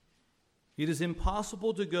It is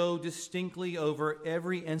impossible to go distinctly over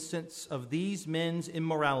every instance of these men's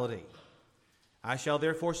immorality. I shall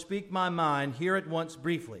therefore speak my mind here at once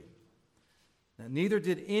briefly. Now, neither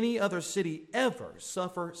did any other city ever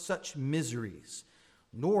suffer such miseries,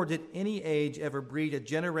 nor did any age ever breed a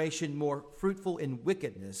generation more fruitful in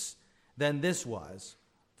wickedness than this was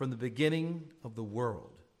from the beginning of the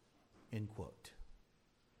world. End quote.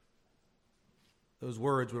 Those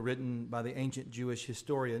words were written by the ancient Jewish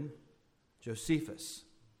historian Josephus.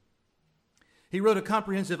 He wrote a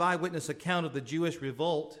comprehensive eyewitness account of the Jewish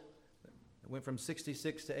revolt that went from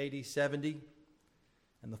 66 to AD 70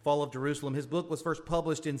 and the fall of Jerusalem. His book was first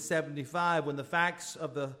published in 75 when the facts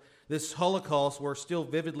of this Holocaust were still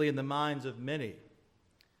vividly in the minds of many.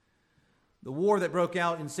 The war that broke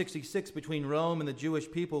out in 66 between Rome and the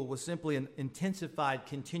Jewish people was simply an intensified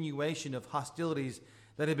continuation of hostilities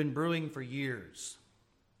that had been brewing for years.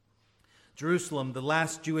 Jerusalem, the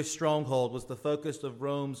last Jewish stronghold, was the focus of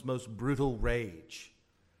Rome's most brutal rage.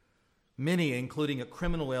 Many, including a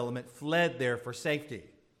criminal element, fled there for safety.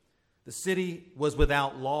 The city was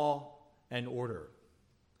without law and order.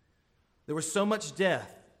 There was so much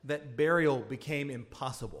death that burial became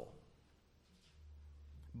impossible.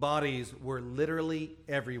 Bodies were literally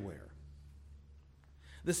everywhere.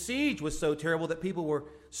 The siege was so terrible that people were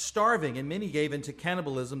starving, and many gave in to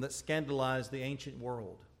cannibalism that scandalized the ancient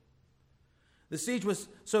world. The siege was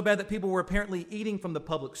so bad that people were apparently eating from the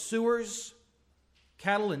public sewers,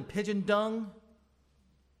 cattle and pigeon dung,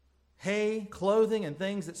 hay, clothing, and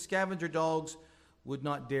things that scavenger dogs would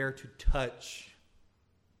not dare to touch.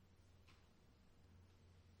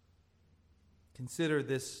 Consider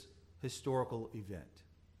this historical event.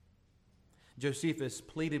 Josephus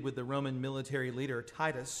pleaded with the Roman military leader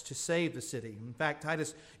Titus to save the city. In fact,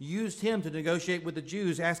 Titus used him to negotiate with the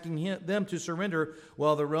Jews, asking them to surrender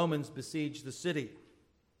while the Romans besieged the city.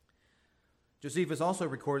 Josephus also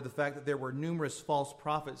recorded the fact that there were numerous false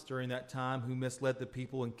prophets during that time who misled the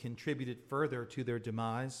people and contributed further to their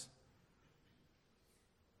demise.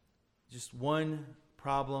 Just one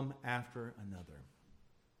problem after another.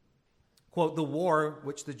 Quote, "The war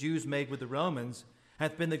which the Jews made with the Romans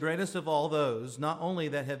hath been the greatest of all those, not only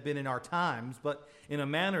that have been in our times, but in a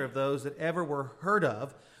manner of those that ever were heard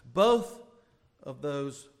of. Both of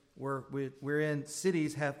those wherein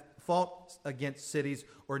cities have fought against cities,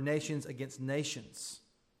 or nations against nations."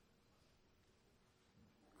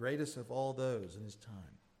 Greatest of all those in his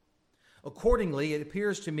time. "Accordingly, it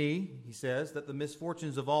appears to me," he says, "that the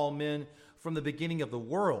misfortunes of all men from the beginning of the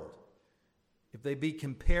world, if they be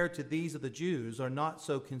compared to these of the Jews, are not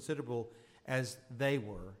so considerable as they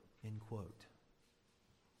were." End quote.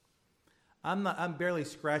 I'm barely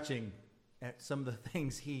scratching at some of the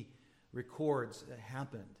things he records that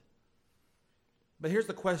happened. But here's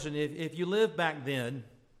the question. If you lived back then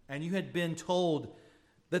and you had been told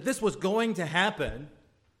that this was going to happen,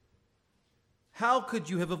 how could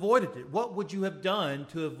you have avoided it? What would you have done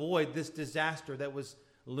to avoid this disaster that was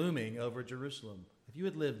looming over Jerusalem if you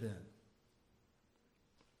had lived then?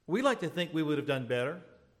 We like to think we would have done better,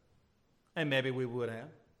 and maybe we would have.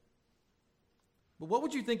 But what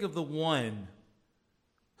would you think of the one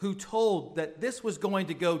who told that this was going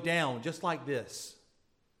to go down just like this?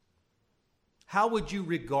 How would you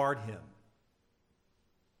regard him?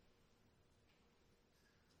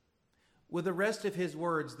 Would the rest of his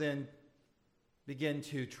words then begin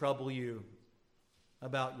to trouble you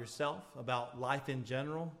about yourself, about life in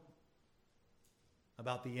general,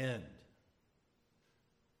 about the end?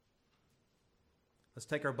 Let's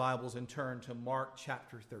take our Bibles and turn to Mark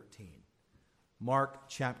chapter 13. Mark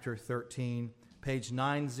chapter 13, page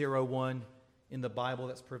 901 in the Bible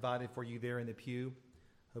that's provided for you there in the pew.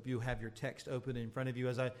 Hope you have your text open in front of you.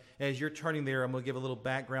 As you're turning there, I'm going to give a little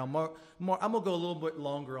background. I'm going to go a little bit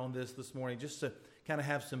longer on this morning just to kind of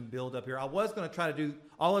have some build up here. I was going to try to do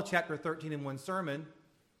all of chapter 13 in one sermon.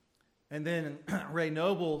 And then Ray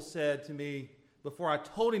Noble said to me, before I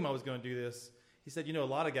told him I was going to do this, he said, a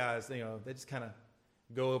lot of guys, they just kind of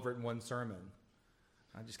go over it in one sermon.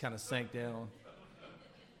 I just kind of sank down.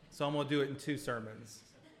 So I'm going to do it in two sermons.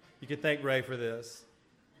 You can thank Ray for this.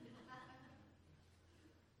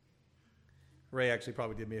 Ray actually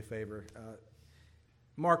probably did me a favor.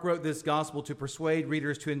 Mark wrote this gospel to persuade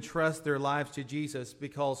readers to entrust their lives to Jesus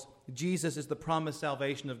because Jesus is the promised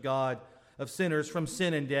salvation of God, of sinners from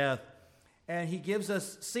sin and death. And he gives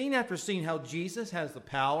us scene after scene how Jesus has the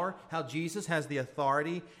power, how Jesus has the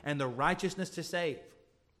authority and the righteousness to save.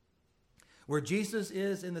 Where Jesus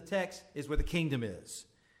is in the text is where the kingdom is.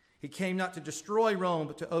 He came not to destroy Rome,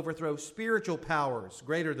 but to overthrow spiritual powers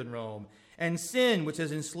greater than Rome and sin, which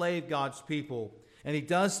has enslaved God's people. And he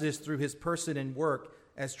does this through his person and work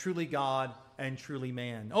as truly God and truly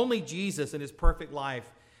man. Only Jesus in his perfect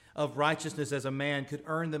life of righteousness as a man could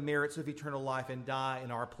earn the merits of eternal life and die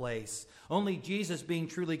in our place. Only Jesus, being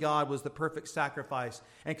truly God, was the perfect sacrifice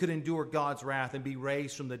and could endure God's wrath and be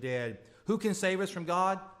raised from the dead. Who can save us from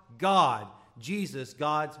God? God. Jesus,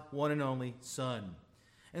 God's one and only Son.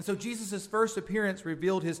 And so Jesus' first appearance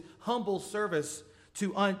revealed his humble service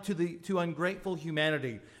to ungrateful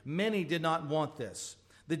humanity. Many did not want this.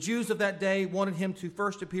 The Jews of that day wanted him to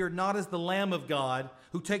first appear not as the Lamb of God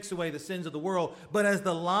who takes away the sins of the world, but as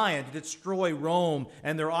the Lion to destroy Rome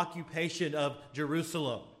and their occupation of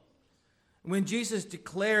Jerusalem. When Jesus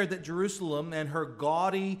declared that Jerusalem and her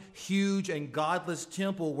gaudy, huge, and godless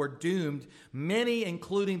temple were doomed, many,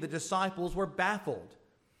 including the disciples, were baffled.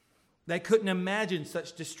 They couldn't imagine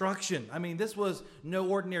such destruction. I mean, this was no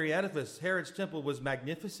ordinary edifice. Herod's temple was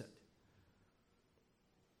magnificent.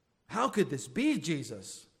 How could this be,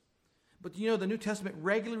 Jesus? But you know, the New Testament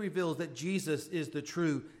regularly reveals that Jesus is the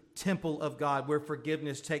true temple of God, where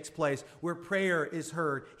forgiveness takes place, where prayer is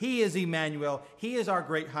heard. He is Emmanuel. He is our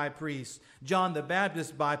great high priest. John the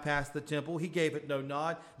Baptist bypassed the temple. He gave it no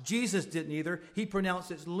nod. Jesus didn't either. He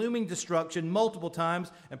pronounced its looming destruction multiple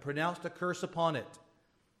times and pronounced a curse upon it.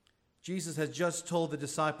 Jesus has just told the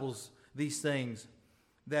disciples these things.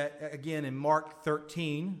 That again in Mark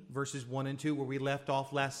 13, verses 1 and 2, where we left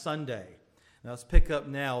off last Sunday. Now let's pick up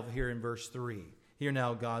now here in verse 3. Hear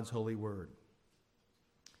now God's holy word.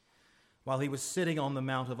 While he was sitting on the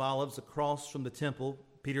Mount of Olives across from the temple,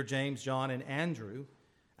 Peter, James, John, and Andrew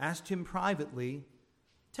asked him privately,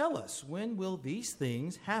 "Tell us, when will these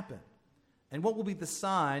things happen? And what will be the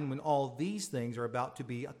sign when all these things are about to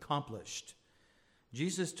be accomplished?"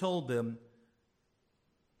 Jesus told them,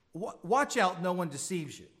 "Watch out no one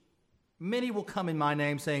deceives you. Many will come in my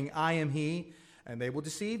name saying, 'I am he,' and they will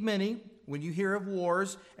deceive many. When you hear of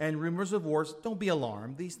wars and rumors of wars, don't be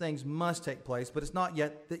alarmed. These things must take place, but it's not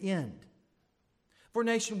yet the end. For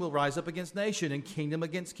nation will rise up against nation and kingdom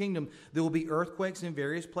against kingdom. There will be earthquakes in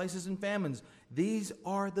various places and famines. These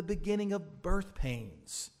are the beginning of birth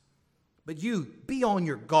pains. But you, be on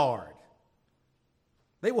your guard.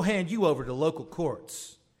 They will hand you over to local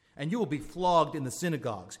courts, and you will be flogged in the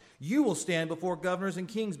synagogues. You will stand before governors and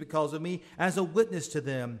kings because of me as a witness to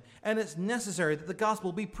them. And it's necessary that the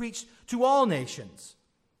gospel be preached to all nations.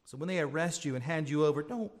 So when they arrest you and hand you over,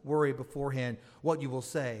 don't worry beforehand what you will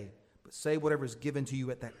say, but say whatever is given to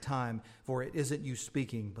you at that time, for it isn't you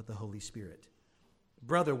speaking, but the Holy Spirit.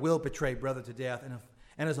 Brother will betray brother to death,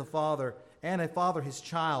 and as a father his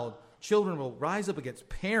child. Children will rise up against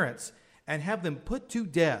parents and have them put to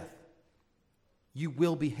death. You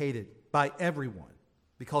will be hated by everyone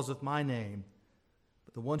because of my name,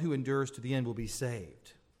 but the one who endures to the end will be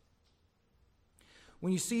saved.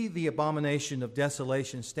 When you see the abomination of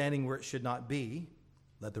desolation standing where it should not be,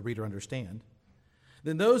 let the reader understand,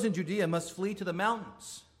 then those in Judea must flee to the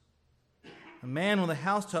mountains. A man on the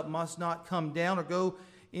housetop must not come down or go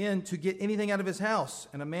in to get anything out of his house,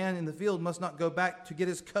 and a man in the field must not go back to get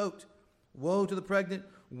his coat. Woe to the pregnant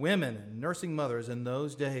women and nursing mothers in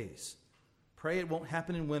those days. Pray it won't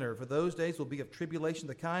happen in winter, for those days will be of tribulation,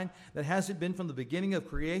 the kind that hasn't been from the beginning of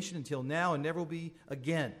creation until now and never will be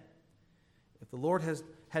again. If the Lord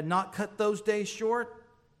had not cut those days short,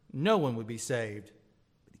 no one would be saved.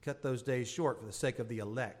 But he cut those days short for the sake of the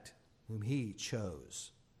elect, whom he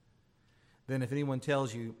chose. Then if anyone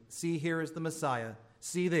tells you, 'See, here is the Messiah,'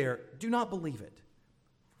 see there, do not believe it.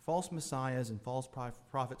 False messiahs and false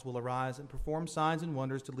prophets will arise and perform signs and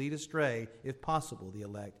wonders to lead astray, if possible, the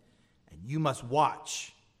elect. And you must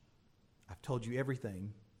watch. I've told you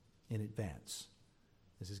everything in advance."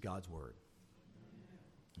 This is God's word.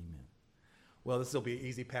 Amen. Well, this will be an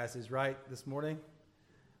easy passage, right, this morning?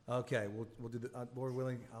 Okay, we'll do the, Lord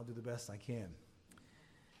willing, I'll do the best I can.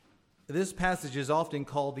 This passage is often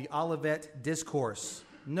called the Olivet Discourse.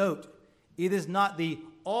 Note, it is not the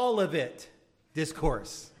all of it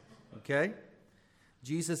discourse, okay?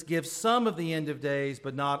 Jesus gives some of the end of days,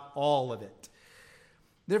 but not all of it.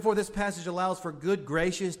 Therefore, this passage allows for good,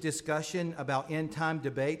 gracious discussion about end-time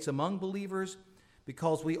debates among believers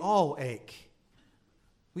because we all ache.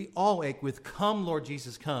 We all ache with "Come, Lord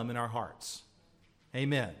Jesus, come" in our hearts.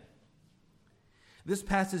 Amen. This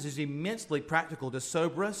passage is immensely practical to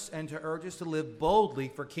sober us and to urge us to live boldly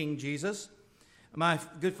for King Jesus. My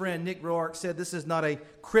good friend Nick Roark said this is not a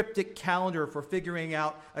cryptic calendar for figuring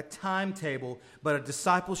out a timetable, but a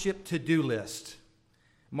discipleship to-do list.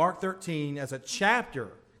 Mark 13, as a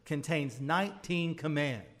chapter, contains 19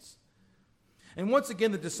 commands. And once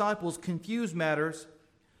again, the disciples confuse matters.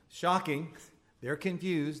 Shocking. They're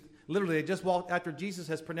confused. Literally, they just walked, after Jesus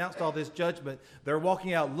has pronounced all this judgment, they're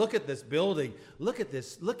walking out. Look at this building. Look at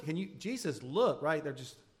this. Look, Jesus, look, right? They're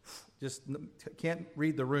just can't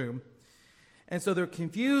read the room. And so they're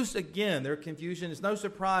confused again. Their confusion, it's no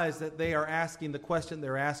surprise that they are asking the question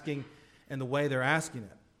they're asking and the way they're asking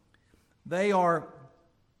it. They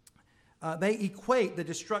equate the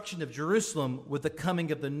destruction of Jerusalem with the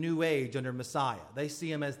coming of the new age under Messiah. They see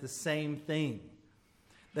him as the same thing.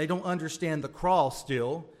 They don't understand the cross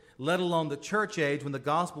still, let alone the church age when the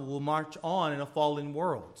gospel will march on in a fallen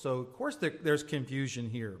world. So, of course, there's confusion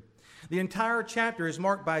here. The entire chapter is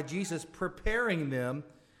marked by Jesus preparing them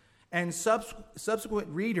and subsequent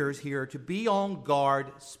readers here to be on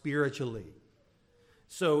guard spiritually.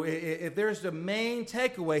 So if there's the main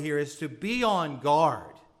takeaway here is to be on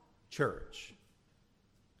guard, church.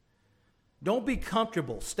 Don't be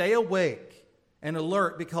comfortable. Stay awake and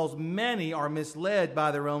alert because many are misled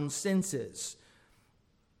by their own senses.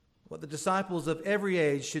 What the disciples of every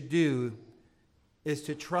age should do is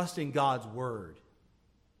to trust in God's word.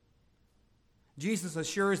 Jesus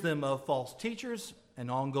assures them of false teachers and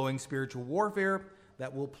ongoing spiritual warfare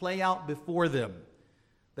that will play out before them.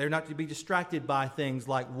 They're not to be distracted by things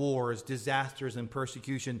like wars, disasters, and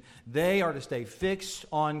persecution. They are to stay fixed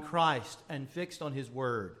on Christ and fixed on his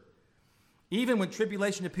word. Even when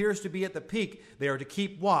tribulation appears to be at the peak, they are to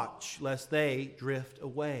keep watch lest they drift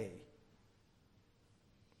away.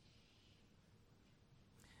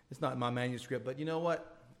 It's not in my manuscript, but you know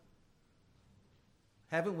what?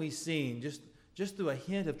 Haven't we seen, just through a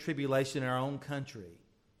hint of tribulation in our own country,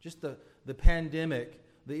 just the pandemic,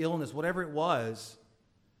 the illness, whatever it was,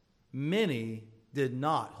 many did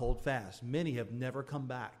not hold fast. Many have never come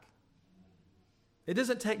back. It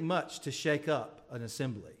doesn't take much to shake up an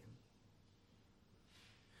assembly.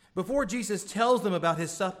 Before Jesus tells them about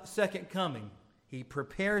his second coming, he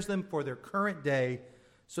prepares them for their current day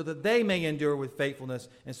so that they may endure with faithfulness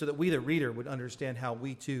and so that we, the reader, would understand how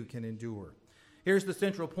we too can endure. Here's the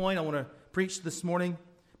central point I want to preach this morning.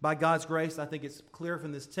 By God's grace, I think it's clear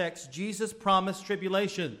from this text, Jesus promised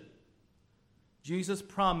tribulation. Jesus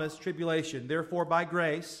promised tribulation. Therefore, by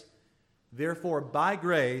grace,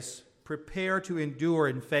 prepare to endure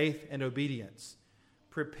in faith and obedience.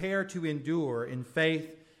 Prepare to endure in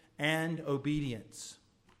faith and obedience.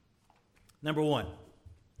 Number one,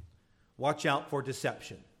 watch out for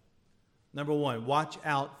deception. Number one, watch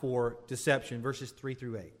out for deception. Verses 3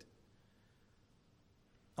 through 8.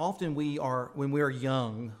 Often when we are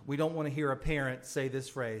young, we don't want to hear a parent say this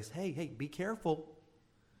phrase, hey, be careful.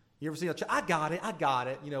 You ever see a child, I got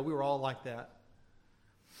it. You know, we were all like that.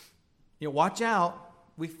 You know, watch out.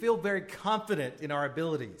 We feel very confident in our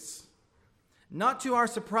abilities. Not to our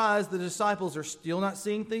surprise, the disciples are still not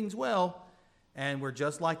seeing things well, and we're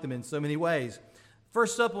just like them in so many ways.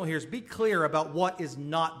 First supplement here is be clear about what is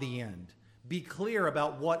not the end. Be clear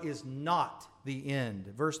about what is not the end.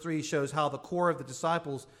 Verse 3 shows how the core of the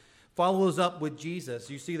disciples follows up with Jesus.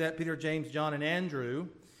 You see that Peter, James, John, and Andrew.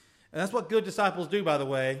 And that's what good disciples do, by the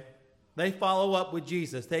way. They follow up with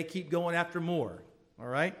Jesus. They keep going after more. All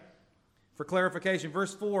right? For clarification,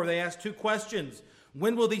 verse 4, they ask two questions.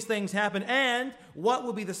 When will these things happen? And what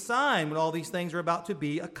will be the sign when all these things are about to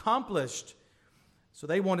be accomplished? So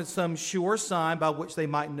they wanted some sure sign by which they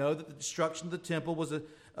might know that the destruction of the temple was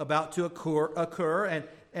about to occur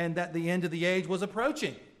and that the end of the age was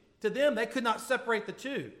approaching. To them, they could not separate the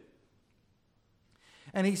two.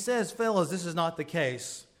 And he says, fellas, this is not the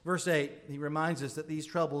case. Verse 8, he reminds us that these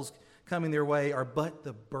troubles coming their way are but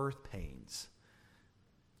the birth pains.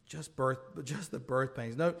 Just the birth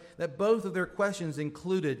pains. Note that both of their questions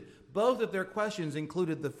included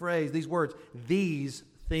the phrase, these words, these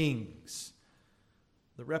things.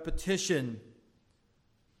 The repetition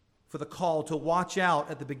for the call to watch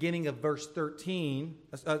out at the beginning of verse 13,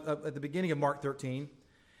 at the beginning of Mark 13,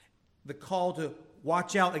 the call to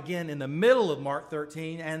watch out again in the middle of Mark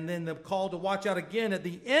 13, and then the call to watch out again at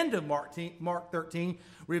the end of Mark 13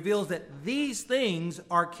 reveals that these things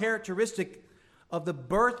are characteristic of the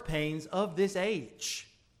birth pains of this age,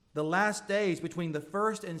 the last days between the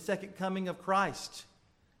first and second coming of Christ.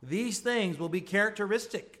 These things will be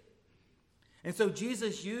characteristic. And so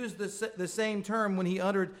Jesus used the same term when he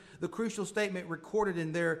uttered the crucial statement recorded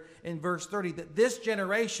in verse 30, that this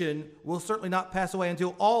generation will certainly not pass away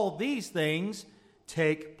until all these things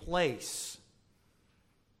take place.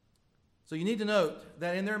 So you need to note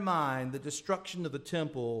that in their mind, the destruction of the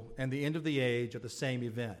temple and the end of the age are the same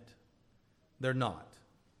event. They're not.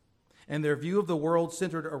 And their view of the world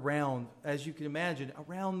centered around, as you can imagine,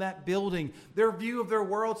 around that building. Their view of their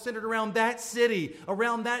world centered around that city,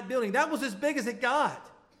 around that building. That was as big as it got.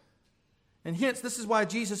 And hence, this is why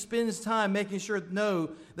Jesus spends time making sure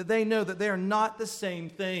that they know that they are not the same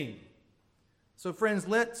thing. So friends,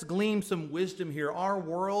 let's glean some wisdom here. Our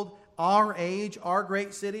world, our age, our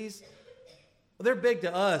great cities, they're big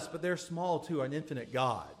to us, but they're small to an infinite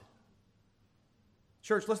God.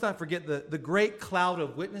 Church, let's not forget the great cloud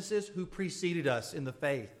of witnesses who preceded us in the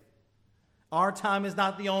faith. Our time is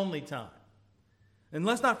not the only time. And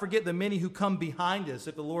let's not forget the many who come behind us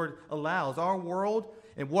if the Lord allows. Our world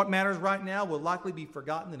and what matters right now will likely be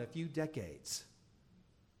forgotten in a few decades.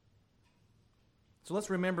 So let's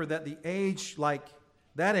remember that the age, like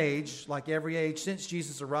every age since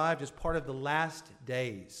Jesus arrived, is part of the last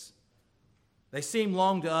days. They seem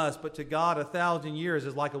long to us, but to God 1,000 years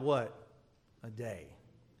is like a what? A day.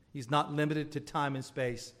 He's not limited to time and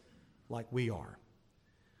space like we are.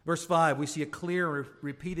 Verse 5, we see a clear and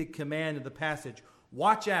repeated command in the passage.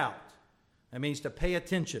 Watch out. That means to pay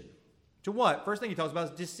attention. To what? First thing he talks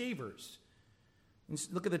about is deceivers.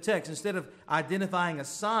 Look at the text. Instead of identifying a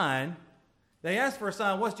sign, they ask for a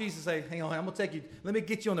sign. What's Jesus say? Hang on, I'm going to take you. Let me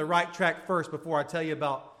get you on the right track first before I tell you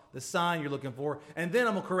about the sign you're looking for. And then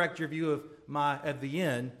I'm going to correct your view of the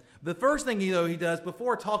end. The first thing he does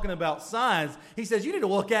before talking about signs, he says, you need to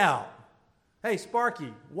look out. Hey,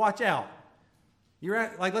 Sparky, watch out.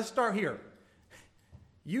 Let's start here.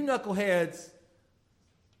 You knuckleheads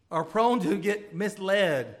are prone to get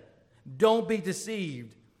misled. Don't be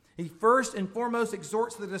deceived. He first and foremost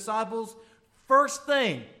exhorts the disciples. First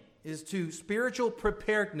thing is to spiritual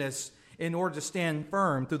preparedness in order to stand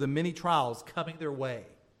firm through the many trials coming their way.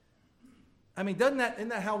 I mean, isn't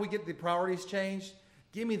that how we get the priorities changed?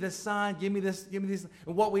 Give me this sign, give me this.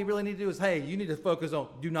 And what we really need to do is, hey, you need to focus on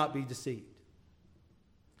do not be deceived.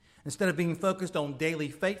 Instead of being focused on daily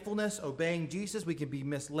faithfulness, obeying Jesus, we can be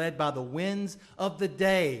misled by the winds of the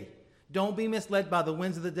day. Don't be misled by the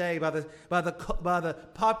winds of the day, by the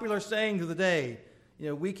popular sayings of the day.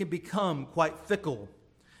 We can become quite fickle.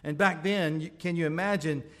 And back then, can you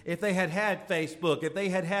imagine if they had Facebook, if they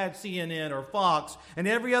had CNN or Fox and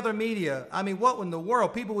every other media? I mean, what in the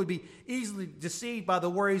world? People would be easily deceived by the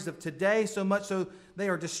worries of today, so much so they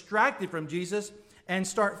are distracted from Jesus and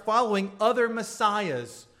start following other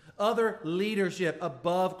messiahs, other leadership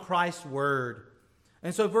above Christ's word.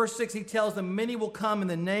 And so verse 6, he tells them, many will come in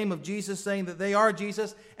the name of Jesus, saying that they are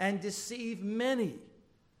Jesus, and deceive many.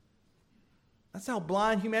 That's how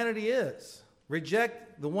blind humanity is.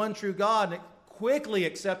 Reject the one true God and quickly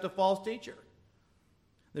accept a false teacher.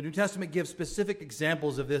 The New Testament gives specific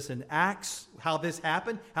examples of this in Acts, how this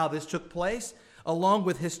happened, how this took place, along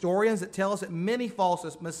with historians that tell us that many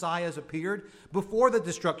false messiahs appeared before the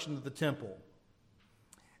destruction of the temple.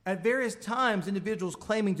 At various times, individuals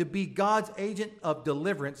claiming to be God's agent of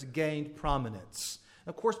deliverance gained prominence.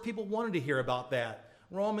 Of course, people wanted to hear about that.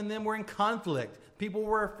 Rome and them were in conflict. People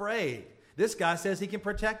were afraid. This guy says he can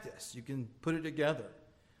protect us. You can put it together.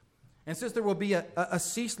 And since there will be a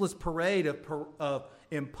ceaseless parade of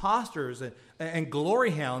imposters and glory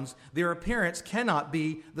hounds, their appearance cannot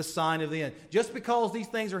be the sign of the end. Just because these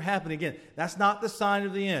things are happening, again, that's not the sign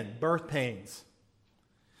of the end. Birth pains.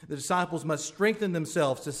 The disciples must strengthen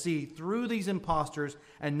themselves to see through these imposters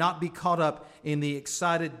and not be caught up in the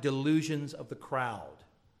excited delusions of the crowd.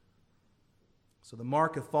 So the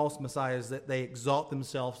mark of false messiahs is that they exalt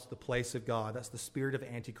themselves to the place of God. That's the spirit of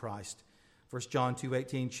Antichrist. 1 John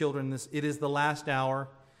 2:18, children, it is the last hour.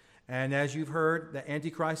 And as you've heard, the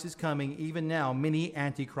Antichrist is coming. Even now, many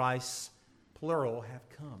Antichrists, plural, have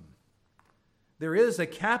come. There is a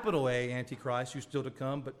capital A Antichrist who's still to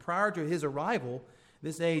come, but prior to his arrival,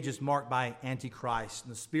 this age is marked by Antichrist,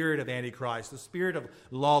 and the spirit of Antichrist, the spirit of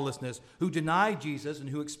lawlessness, who deny Jesus and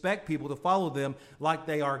who expect people to follow them like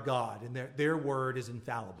they are God, and their word is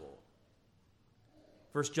infallible.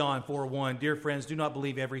 1 John 4:1, dear friends, do not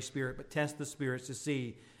believe every spirit, but test the spirits to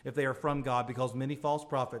see if they are from God, because many false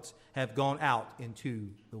prophets have gone out into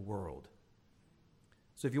the world.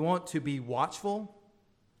 So if you want to be watchful,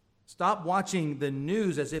 stop watching the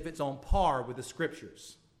news as if it's on par with the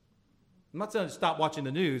Scriptures. I'm not saying to stop watching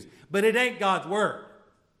the news, but it ain't God's word.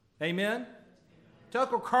 Amen?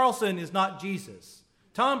 Tucker Carlson is not Jesus.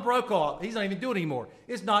 Tom Brokaw, he's not even doing it anymore.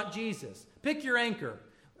 It's not Jesus. Pick your anchor.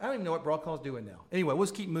 I don't even know what Brokaw's doing now. Anyway,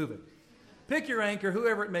 let's keep moving. Pick your anchor,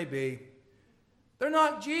 whoever it may be. They're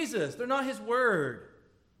not Jesus. They're not his word.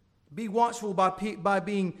 Be watchful by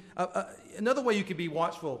being... another way you can be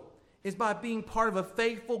watchful is by being part of a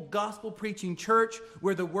faithful gospel-preaching church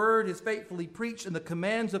where the word is faithfully preached and the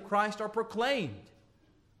commands of Christ are proclaimed.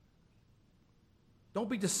 Don't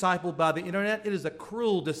be discipled by the internet. It is a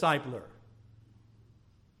cruel discipler,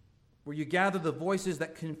 where you gather the voices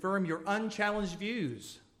that confirm your unchallenged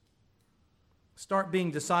views. Start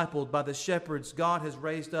being discipled by the shepherds God has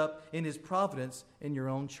raised up in His providence in your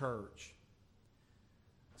own church.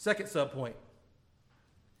 Second subpoint.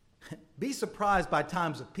 Be surprised by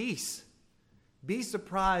times of peace. Be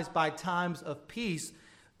surprised by times of peace.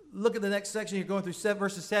 Look at the next section. You're going through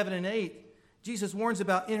verses 7 and 8. Jesus warns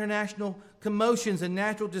about international commotions and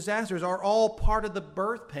natural disasters are all part of the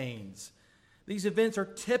birth pains. These events are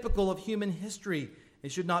typical of human history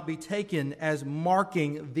and should not be taken as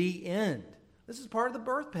marking the end. This is part of the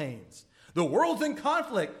birth pains. The world's in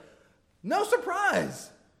conflict. No surprise.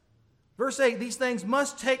 Verse 8, these things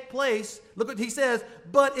must take place. Look what he says,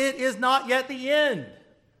 but it is not yet the end.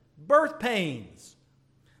 Birth pains.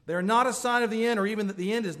 They are not a sign of the end or even that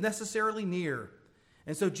the end is necessarily near.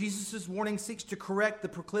 And so Jesus' warning seeks to correct the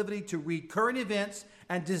proclivity to read current events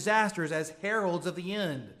and disasters as heralds of the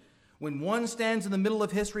end. When one stands in the middle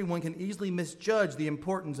of history, one can easily misjudge the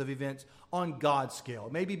importance of events on God's scale.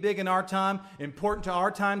 It may be big in our time, important to our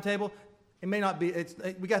timetable. It may not be.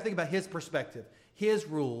 We got to think about His perspective, His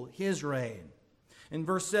rule, His reign. In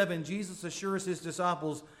verse 7, Jesus assures His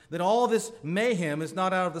disciples that all this mayhem is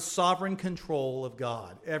not out of the sovereign control of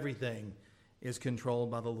God. Everything is controlled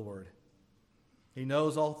by the Lord. He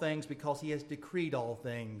knows all things because He has decreed all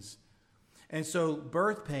things. And so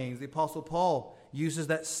birth pains, the Apostle Paul uses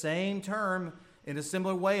that same term in a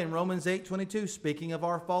similar way in Romans 8:22. Speaking of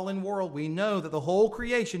our fallen world, we know that the whole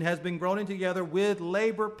creation has been groaning together with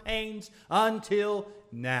labor pains until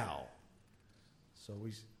now. So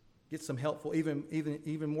we get some helpful,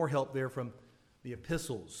 even more help there from the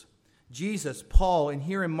epistles. Jesus, Paul, and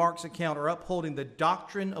here in Mark's account are upholding the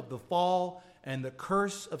doctrine of the fall and the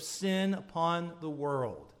curse of sin upon the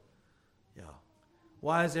world. Yeah.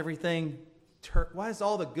 Why does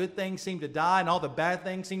all the good things seem to die and all the bad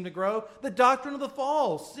things seem to grow? The doctrine of the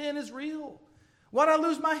fall. Sin is real. Why did I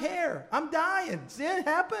lose my hair? I'm dying. Sin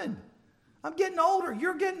happened. I'm getting older.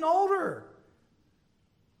 You're getting older.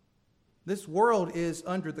 This world is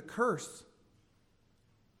under the curse.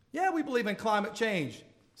 Yeah, we believe in climate change.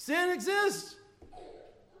 Sin exists.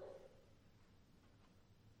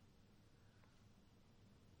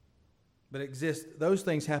 But those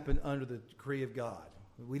things happen under the decree of God.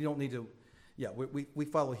 We don't need to, we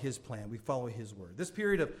follow His plan. We follow His word. This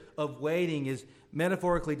period of waiting is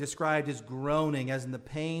metaphorically described as groaning, as in the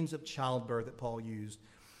pains of childbirth that Paul used.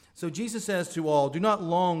 So Jesus says to all, do not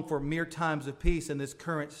long for mere times of peace in this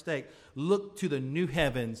current state. Look to the new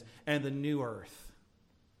heavens and the new earth.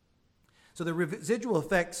 So the residual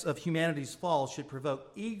effects of humanity's fall should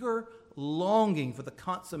provoke eager longing for the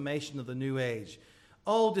consummation of the new age.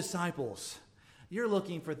 Oh, disciples, you're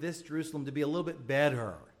looking for this Jerusalem to be a little bit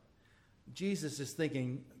better. Jesus is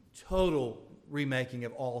thinking total remaking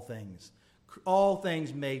of all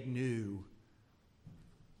things made new.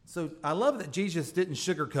 So I love that Jesus didn't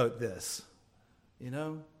sugarcoat this, you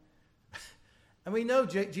know. And we know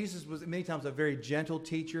Jesus was many times a very gentle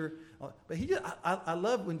teacher, but I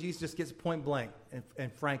love when Jesus just gets point blank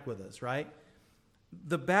and frank with us, right?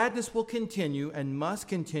 The badness will continue and must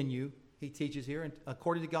continue, he teaches here,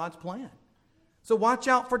 according to God's plan. So watch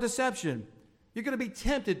out for deception. You're going to be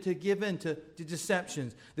tempted to give in to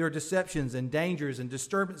deceptions. There are deceptions and dangers and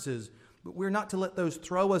disturbances, but we're not to let those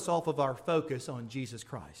throw us off of our focus on Jesus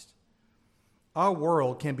Christ. Our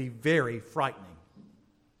world can be very frightening.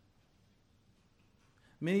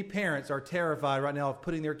 Many parents are terrified right now of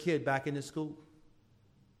putting their kid back into school.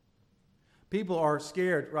 People are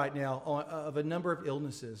scared right now of a number of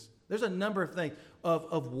illnesses. There's a number of things,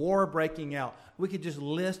 of war breaking out. We could just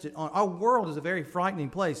list it on. Our world is a very frightening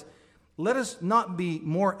place. Let us not be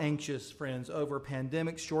more anxious, friends, over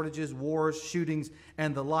pandemics, shortages, wars, shootings,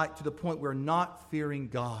 and the like, to the point we're not fearing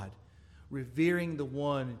God, revering the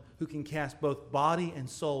one who can cast both body and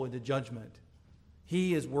soul into judgment.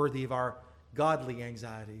 He is worthy of our godly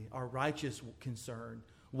anxiety, our righteous concern.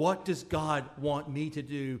 What does God want me to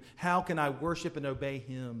do? How can I worship and obey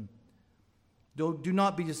Him? Do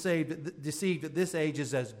not be deceived that this age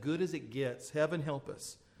is as good as it gets. Heaven help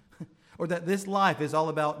us. Or that this life is all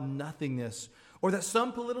about nothingness. Or that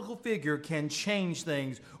some political figure can change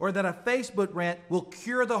things. Or that a Facebook rant will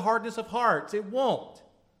cure the hardness of hearts. It won't.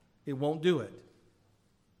 It won't do it.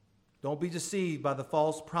 Don't be deceived by the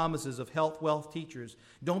false promises of health, wealth teachers.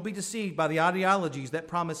 Don't be deceived by the ideologies that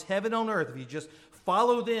promise heaven on earth if you just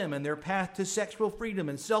follow them and their path to sexual freedom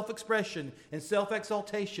and self-expression and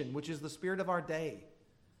self-exaltation, which is the spirit of our day.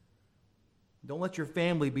 Don't let your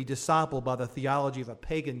family be discipled by the theology of a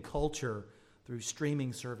pagan culture through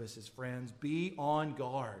streaming services, friends. Be on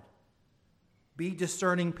guard. Be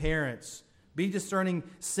discerning parents. Be discerning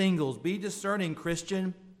singles. Be discerning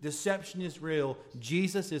Christian. Deception is real.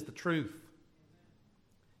 Jesus is the truth.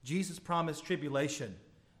 Jesus promised tribulation.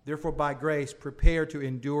 Therefore, by grace, prepare to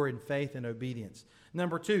endure in faith and obedience.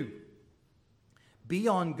 Number 2, be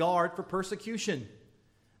on guard for persecution.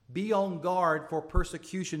 Be on guard for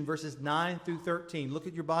persecution, verses 9 through 13. Look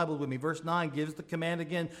at your Bible with me. Verse 9 gives the command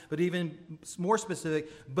again, but even more specific,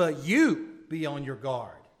 but you be on your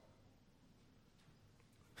guard.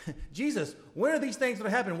 Jesus, when are these things going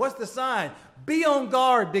to happen? What's the sign? Be on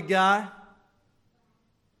guard, big guy.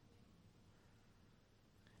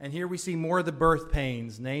 And here we see more of the birth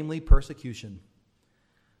pains, namely persecution.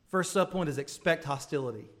 First subpoint is expect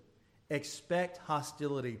hostility. Expect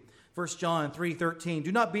hostility. 1 John 3:13.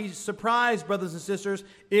 Do not be surprised, brothers and sisters,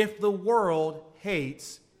 if the world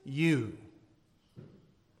hates you.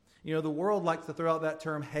 You know, the world likes to throw out that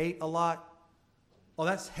term hate a lot. Oh,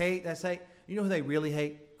 that's hate, that's hate. You know who they really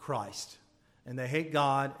hate? Christ. And they hate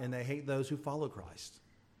God, and they hate those who follow Christ.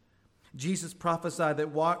 Jesus prophesied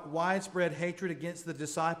that widespread hatred against the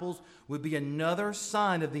disciples would be another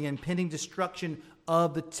sign of the impending destruction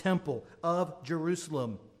of the temple of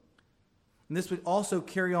Jerusalem. And this would also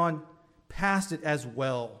carry on past it as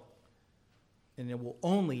well. And it will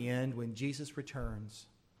only end when Jesus returns.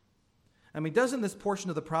 I mean, doesn't this portion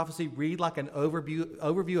of the prophecy read like an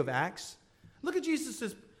overview of Acts? Look at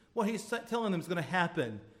Jesus' what he's telling them is going to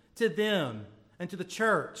happen to them and to the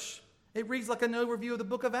church. It reads like an overview of the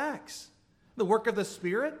book of Acts. The work of the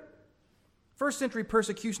Spirit. First century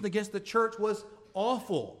persecution against the church was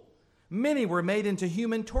awful. Many were made into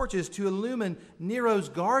human torches to illumine Nero's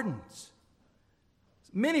gardens.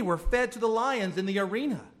 Many were fed to the lions in the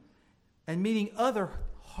arena and meeting other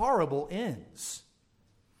horrible ends.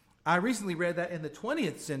 I recently read that in the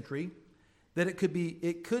 20th century that it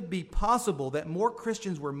could be possible that more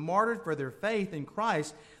Christians were martyred for their faith in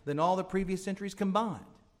Christ than all the previous centuries combined.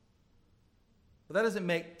 But that doesn't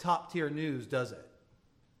make top-tier news, does it?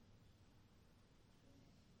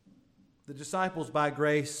 The disciples, by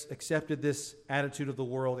grace, accepted this attitude of the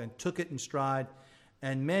world and took it in stride,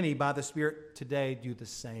 and many, by the Spirit today, do the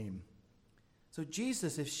same. So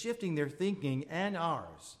Jesus is shifting their thinking and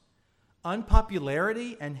ours.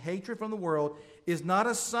 Unpopularity and hatred from the world is not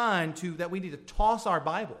a sign that we need to toss our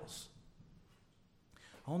Bibles.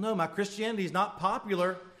 Oh no, my Christianity is not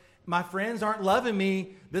popular. My friends aren't loving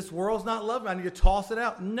me. This world's not loving me. I need to toss it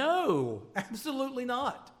out. No, absolutely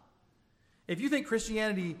not. If you think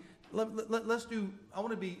Christianity, I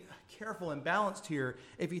want to be careful and balanced here.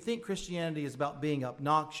 If you think Christianity is about being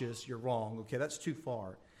obnoxious, you're wrong. Okay, that's too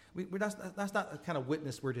far. That's not the kind of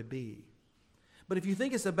witness we're to be. But if you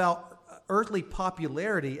think it's about earthly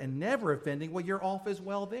popularity and never offending, well, you're off as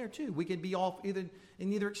well there too. We can be off in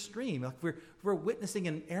either extreme. Like we're witnessing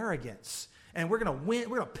an arrogance, and we're going to win.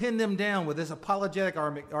 We're going to pin them down with this apologetic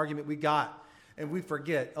argument we got, and we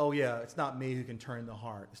forget. Oh yeah, it's not me who can turn the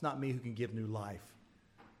heart. It's not me who can give new life.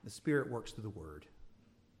 The Spirit works through the Word.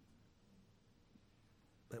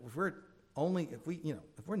 But if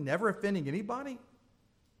we're never offending anybody,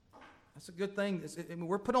 that's a good thing.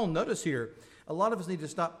 We're put on notice here. A lot of us need to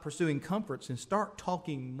stop pursuing comforts and start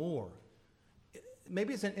talking more.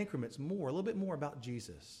 Maybe it's in increments, a little bit more about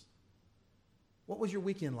Jesus. What was your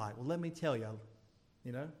weekend like? Well, let me tell you.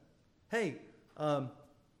 Hey, I'm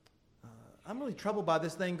really troubled by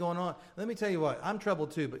this thing going on. Let me tell you what, I'm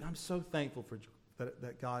troubled too, but I'm so thankful for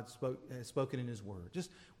that God has spoken in His Word.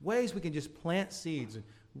 Just ways we can just plant seeds and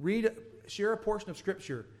share a portion of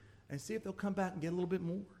Scripture and see if they'll come back and get a little bit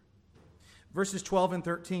more. Verses 12 and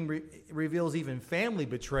 13 reveals even family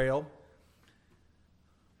betrayal.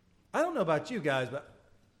 I don't know about you guys, but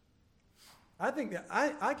I think that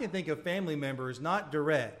I can think of family members, not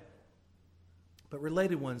direct, but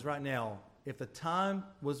related ones right now. If the time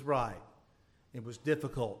was right, it was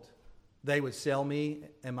difficult, they would sell me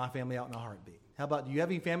and my family out in a heartbeat. How about, do you have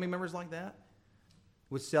any family members like that?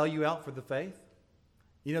 Would sell you out for the faith?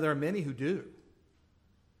 There are many who do.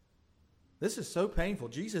 This is so painful.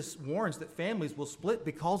 Jesus warns that families will split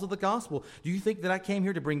because of the gospel. Do you think that I came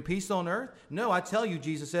here to bring peace on earth? No, I tell you,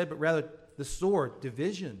 Jesus said, but rather the sword,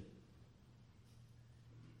 division.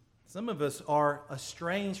 Some of us are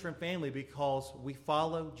estranged from family because we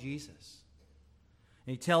follow Jesus.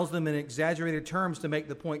 And He tells them in exaggerated terms to make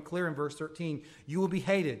the point clear in verse 13, you will be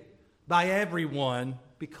hated by everyone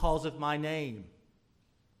because of my name.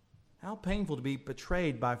 How painful to be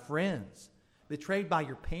betrayed by friends, betrayed by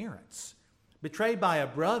your parents, betrayed by a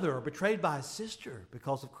brother or betrayed by a sister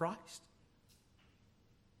because of Christ.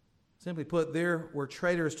 Simply put, there were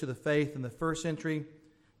traitors to the faith in the first century,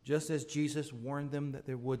 just as Jesus warned them that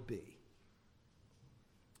there would be.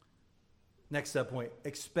 Next subpoint,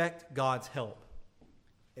 expect God's help.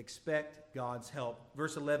 Expect God's help.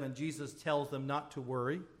 Verse 11, Jesus tells them not to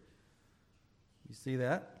worry. You see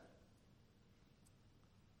that?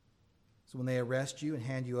 So when they arrest you and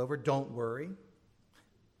hand you over, don't worry.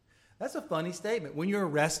 That's a funny statement. When you're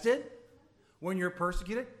arrested, when you're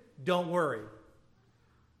persecuted, don't worry.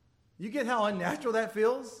 You get how unnatural that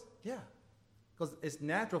feels? Yeah. Because it's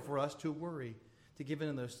natural for us to worry, to give in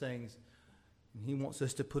to those things. And he wants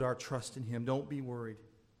us to put our trust in him. Don't be worried.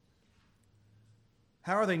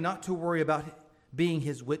 How are they not to worry about being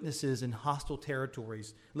his witnesses in hostile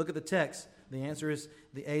territories? Look at the text. The answer is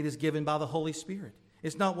the aid is given by the Holy Spirit.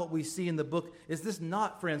 It's not what we see in the book. Is this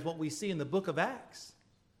not, friends, what we see in the book of Acts?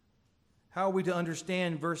 How are we to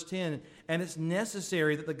understand verse 10? And it's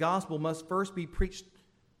necessary that the gospel must first be preached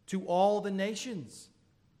to all the nations.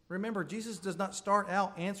 Remember, Jesus does not start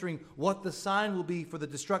out answering what the sign will be for the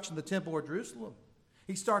destruction of the temple or Jerusalem.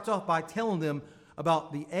 He starts off by telling them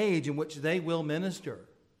about the age in which they will minister.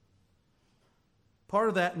 Part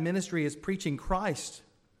of that ministry is preaching Christ.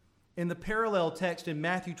 In the parallel text in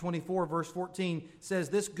Matthew 24, verse 14, says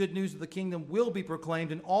this good news of the kingdom will be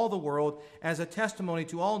proclaimed in all the world as a testimony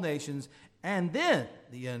to all nations, and then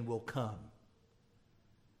the end will come.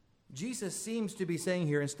 Jesus seems to be saying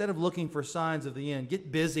here, instead of looking for signs of the end, get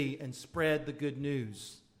busy and spread the good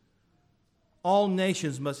news. All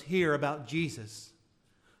nations must hear about Jesus.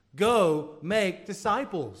 Go make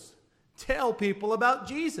disciples. Tell people about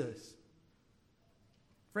Jesus.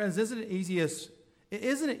 Friends, isn't it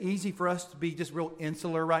easy for us to be just real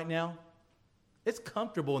insular right now? It's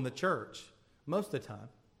comfortable in the church most of the time.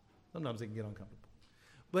 Sometimes it can get uncomfortable.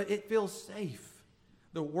 But it feels safe.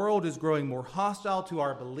 The world is growing more hostile to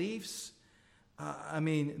our beliefs.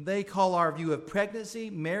 They call our view of pregnancy,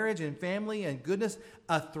 marriage, and family and goodness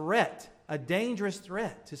a threat, a dangerous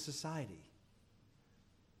threat to society.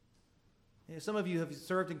 Some of you have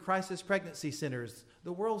served in crisis pregnancy centers.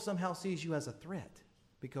 The world somehow sees you as a threat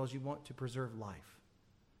because you want to preserve life.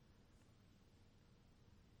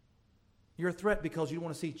 You're a threat because you don't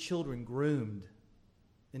want to see children groomed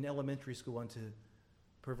in elementary school into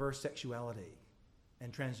perverse sexuality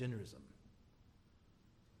and transgenderism.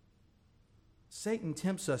 Satan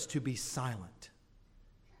tempts us to be silent.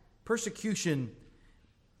 Persecution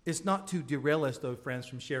is not to derail us, though, friends,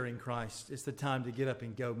 from sharing Christ. It's the time to get up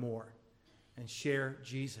and go more and share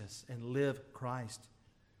Jesus and live Christ.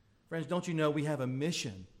 Friends, don't you know we have a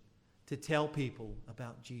mission to tell people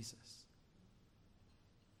about Jesus?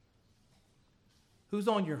 Who's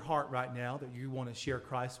on your heart right now that you want to share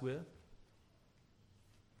Christ with?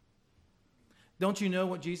 Don't you know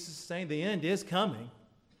what Jesus is saying? The end is coming.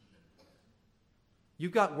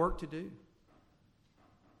 You've got work to do.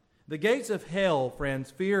 The gates of hell, friends,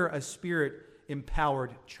 fear a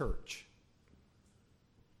spirit-empowered church.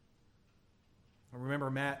 I remember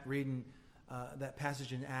Matt reading that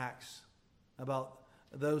passage in Acts about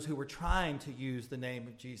those who were trying to use the name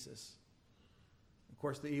of Jesus. Of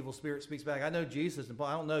course, the evil spirit speaks back, I know Jesus, and Paul,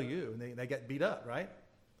 I don't know you. And they get beat up, right?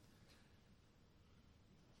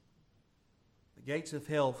 The gates of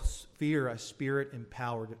hell fear a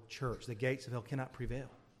spirit-empowered church. The gates of hell cannot prevail.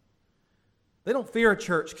 They don't fear a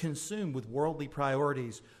church consumed with worldly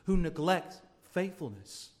priorities who neglect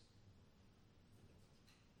faithfulness.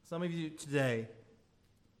 Some of you today,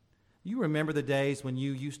 you remember the days when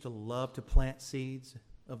you used to love to plant seeds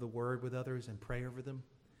of the Word with others and pray over them?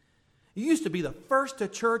 You used to be the first to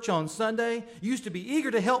church on Sunday. You used to be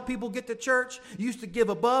eager to help people get to church. You used to give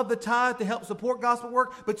above the tithe to help support gospel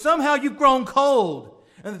work. But somehow you've grown cold,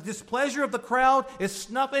 and the displeasure of the crowd is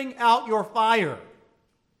snuffing out your fire.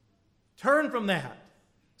 Turn from that.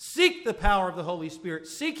 Seek the power of the Holy Spirit.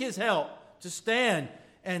 Seek His help to stand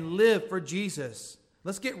and live for Jesus.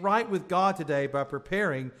 Let's get right with God today by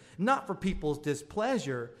preparing not for people's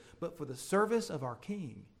displeasure, but for the service of our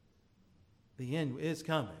King. The end is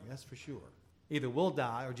coming, that's for sure. Either we'll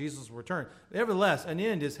die or Jesus will return. Nevertheless, an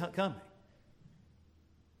end is coming.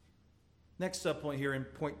 Next subpoint here in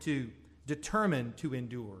point 2, determine to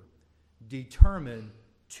endure. Determine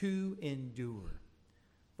to endure.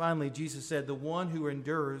 Finally, Jesus said, the one who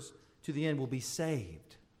endures to the end will be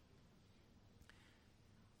saved.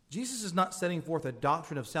 Jesus is not setting forth a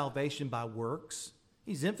doctrine of salvation by works.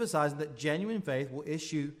 He's emphasizing that genuine faith will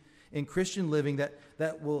issue in Christian living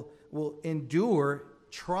that will endure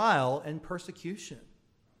trial and persecution.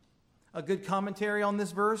 A good commentary on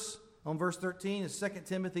this verse, on verse 13, is 2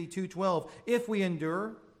 Timothy 2:12. If we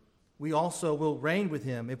endure, we also will reign with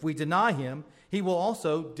him. If we deny him, he will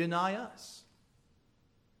also deny us.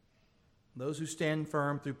 Those who stand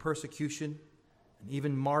firm through persecution and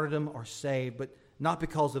even martyrdom are saved, but not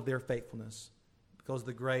because of their faithfulness, because of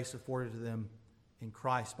the grace afforded to them in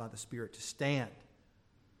Christ by the Spirit to stand.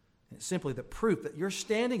 And it's simply the proof that your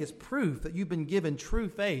standing is proof that you've been given true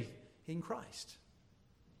faith in Christ.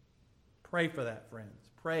 Pray for that, friends.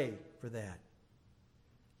 Pray for that.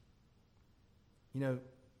 You know,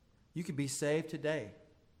 you could be saved today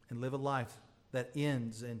and live a life that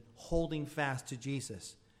ends in holding fast to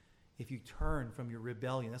Jesus if you turn from your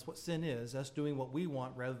rebellion. That's what sin is. That's doing what we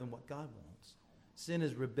want rather than what God wants. Sin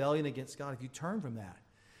is rebellion against God. If you turn from that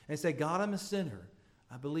and say, God, I'm a sinner.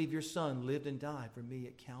 I believe your Son lived and died for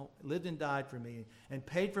me lived and died for me and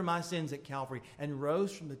paid for my sins at Calvary and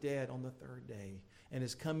rose from the dead on the third day and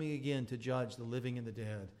is coming again to judge the living and the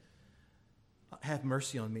dead. Have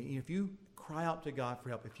mercy on me. If you cry out to God for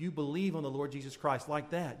help, if you believe on the Lord Jesus Christ like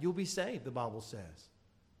that, you'll be saved, the Bible says.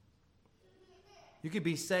 You could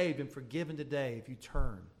be saved and forgiven today if you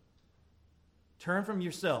turn. Turn from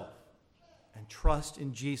yourself and trust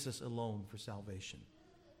in Jesus alone for salvation.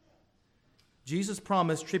 Jesus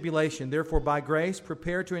promised tribulation. Therefore, by grace,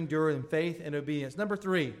 prepare to endure in faith and obedience. Number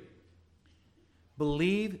 3,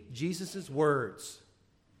 believe Jesus' words.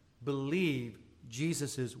 Believe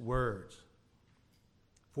Jesus' words.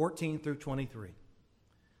 14 through 23.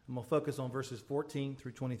 I'm going to focus on verses 14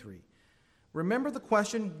 through 23. Remember the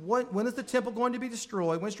question, when is the temple going to be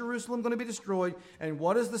destroyed? When is Jerusalem going to be destroyed? And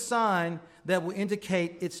what is the sign that will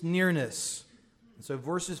indicate its nearness? And so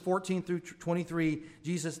verses 14 through 23,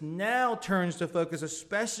 Jesus now turns to focus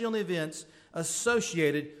especially on the events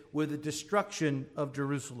associated with the destruction of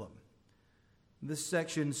Jerusalem. This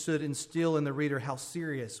section should instill in the reader how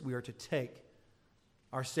serious we are to take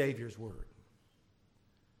our Savior's word.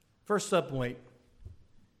 First subpoint,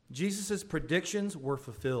 Jesus' predictions were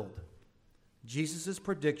fulfilled. Jesus'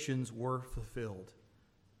 predictions were fulfilled.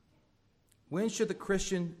 When should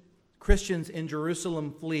the Christians in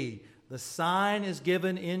Jerusalem flee? The sign is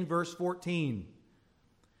given in verse 14.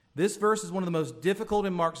 This verse is one of the most difficult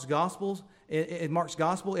in Mark's gospel,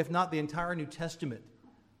 if not the entire New Testament.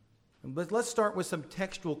 But let's start with some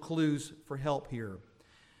textual clues for help here.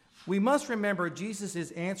 We must remember Jesus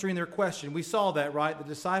is answering their question. We saw that, right? The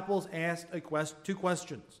disciples asked two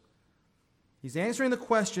questions. He's answering the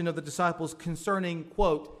question of the disciples concerning,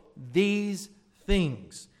 quote, these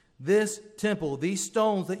things, this temple, these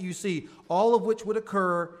stones that you see, all of which would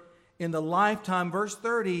occur in the lifetime, verse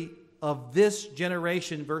 30, of this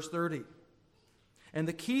generation, verse 30. And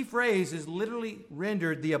the key phrase is literally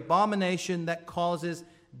rendered the abomination that causes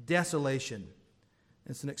desolation.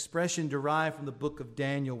 It's an expression derived from the book of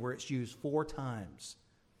Daniel where it's used 4 times.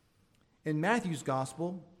 In Matthew's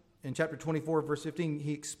gospel, in chapter 24, verse 15,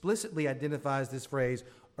 he explicitly identifies this phrase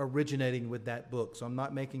originating with that book. So I'm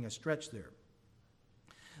not making a stretch there.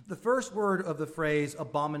 The first word of the phrase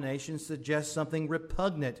abomination suggests something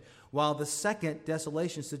repugnant, while the second,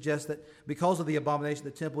 desolation, suggests that because of the abomination,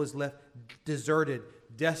 the temple is left deserted,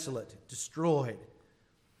 desolate, destroyed.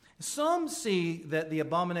 Some see that the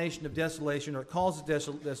abomination of desolation, or cause of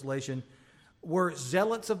desolation, were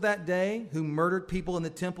zealots of that day who murdered people in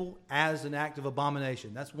the temple as an act of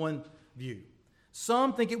abomination. That's one view.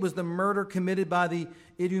 Some think it was the murder committed by the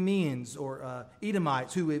Idumeans or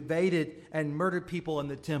Edomites who invaded and murdered people in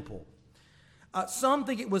the temple. Some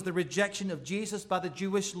think it was the rejection of Jesus by the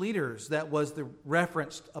Jewish leaders that was the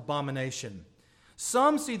referenced abomination.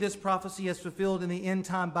 Some see this prophecy as fulfilled in the end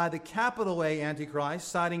time by the capital A Antichrist,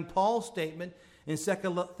 citing Paul's statement in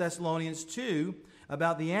 2 Thessalonians 2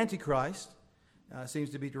 about the Antichrist. Seems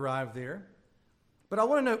to be derived there. But I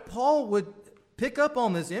want to note, Paul would pick up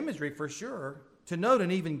on this imagery for sure to note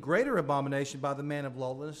an even greater abomination by the man of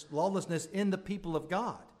lawlessness in the people of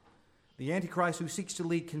God, the Antichrist who seeks to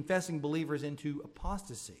lead confessing believers into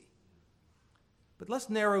apostasy. But let's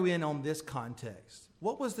narrow in on this context.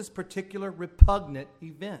 What was this particular repugnant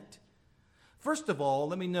event? First of all,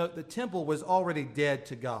 let me note the temple was already dead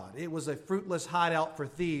to God. It was a fruitless hideout for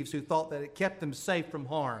thieves who thought that it kept them safe from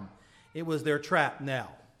harm. It was their trap now.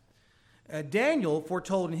 Daniel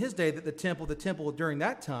foretold in his day that the temple during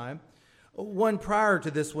that time, one prior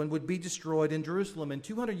to this one, would be destroyed in Jerusalem. And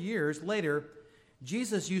 200 years later,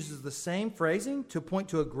 Jesus uses the same phrasing to point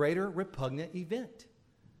to a greater repugnant event.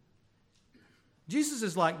 Jesus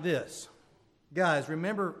is like this. Guys,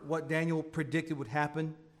 remember what Daniel predicted would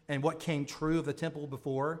happen and what came true of the temple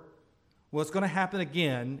before? Well, it's going to happen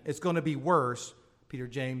again. It's going to be worse. Peter,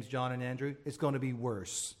 James, John, and Andrew, it's going to be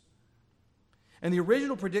worse. And the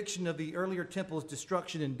original prediction of the earlier temple's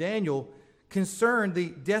destruction in Daniel concerned the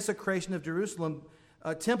desecration of Jerusalem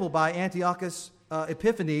temple by Antiochus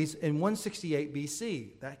Epiphanes in 168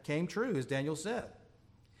 BC. That came true, as Daniel said.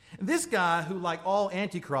 And this guy, who like all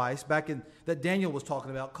antichrists that Daniel was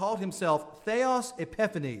talking about, called himself Theos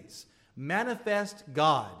Epiphanes, manifest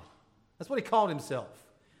God. That's what he called himself.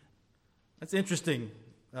 That's interesting.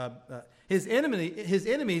 His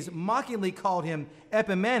enemies mockingly called him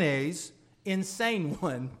Epimanes, insane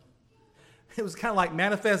one. It was kind of like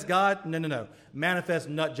manifest God. No. Manifest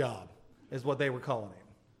nut job is what they were calling him.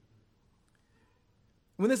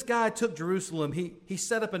 When this guy took Jerusalem, he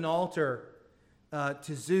set up an altar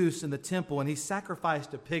to Zeus in the temple, and he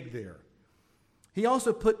sacrificed a pig there. He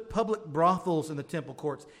also put public brothels in the temple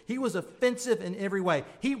courts. He was offensive in every way.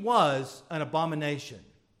 He was an abomination.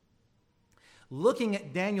 Looking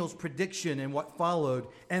at Daniel's prediction and what followed,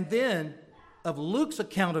 and then of Luke's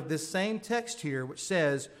account of this same text here, which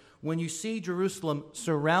says, when you see Jerusalem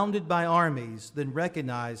surrounded by armies, then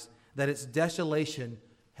recognize that its desolation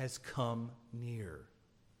has come near.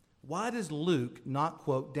 Why does Luke not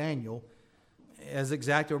quote Daniel as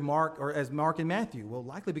exact as Mark and Matthew? Well,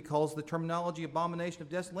 likely because the terminology abomination of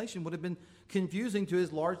desolation would have been confusing to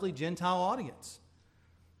his largely Gentile audience,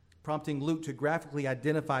 prompting Luke to graphically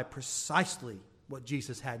identify precisely what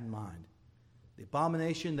Jesus had in mind. The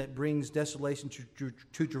abomination that brings desolation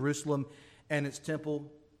to Jerusalem and its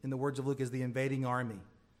temple, in the words of Luke, is the invading army,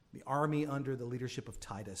 the army under the leadership of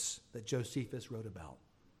Titus that Josephus wrote about.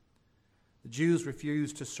 The Jews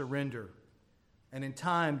refused to surrender, and in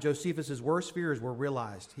time, Josephus' worst fears were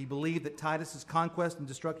realized. He believed that Titus' conquest and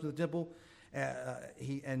destruction of the temple,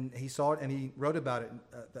 he saw it and he wrote about it,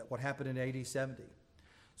 that what happened in AD 70.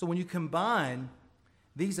 So when you combine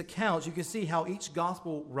these accounts, you can see how each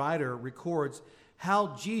gospel writer records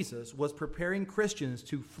how Jesus was preparing Christians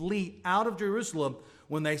to flee out of Jerusalem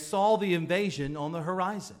when they saw the invasion on the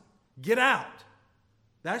horizon. Get out.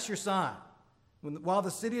 That's your sign. While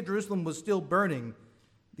the city of Jerusalem was still burning,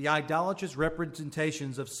 the idolatrous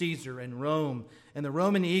representations of Caesar and Rome and the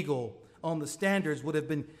Roman eagle on the standards would have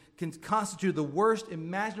been constituted the worst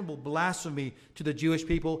imaginable blasphemy to the Jewish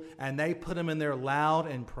people, and they put them in there loud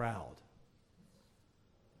and proud.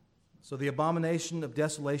 So the abomination of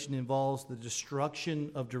desolation involves the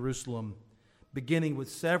destruction of Jerusalem, beginning with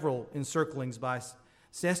several encirclings by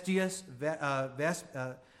Cestius,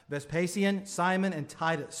 Vespasian, Simon, and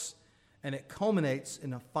Titus. And it culminates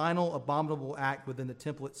in a final abominable act within the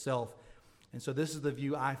temple itself. And so this is the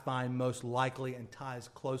view I find most likely and ties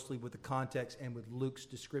closely with the context and with Luke's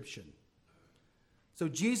description. So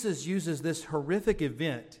Jesus uses this horrific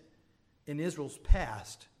event in Israel's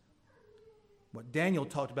past, what Daniel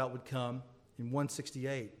talked about would come in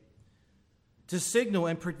 168, to signal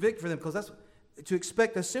and predict for them, because that's to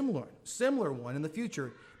expect a similar one in the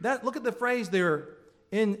future. Look at the phrase there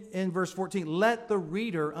in verse 14, let the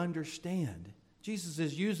reader understand. Jesus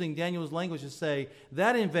is using Daniel's language to say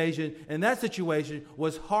that invasion and that situation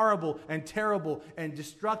was horrible and terrible and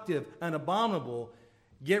destructive and abominable.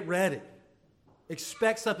 Get ready.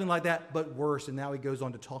 Expect something like that, but worse. And now he goes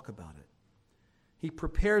on to talk about it. He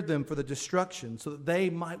prepared them for the destruction so that they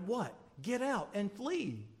might what? Get out and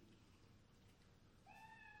flee.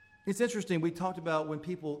 It's interesting. We talked about when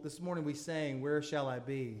people, this morning we sang, where shall I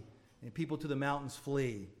be? And people to the mountains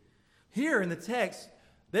flee. Here in the text,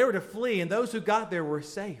 they were to flee, and those who got there were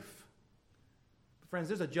safe. But friends,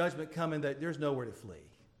 there's a judgment coming that there's nowhere to flee.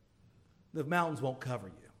 The mountains won't cover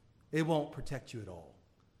you. It won't protect you at all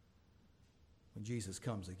when Jesus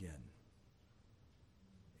comes again.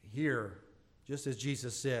 Here, just as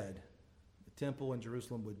Jesus said, the temple in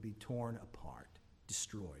Jerusalem would be torn apart,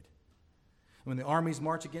 destroyed. When the armies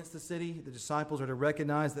march against the city, the disciples are to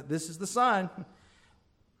recognize that this is the sign.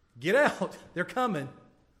 Get out. They're coming.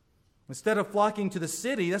 Instead of flocking to the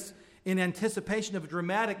city, that's in anticipation of a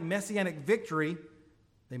dramatic messianic victory,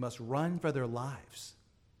 they must run for their lives.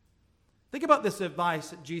 Think about this advice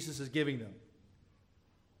that Jesus is giving them.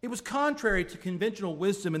 It was contrary to conventional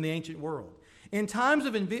wisdom in the ancient world. In times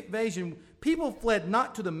of invasion, people fled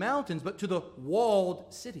not to the mountains, but to the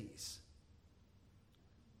walled cities,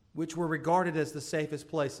 which were regarded as the safest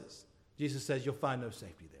places. Jesus says you'll find no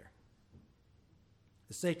safety there.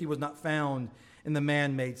 The safety was not found in the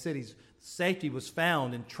man-made cities. Safety was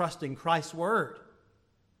found in trusting Christ's word.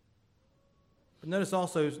 But notice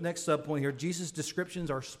also, next subpoint here, Jesus'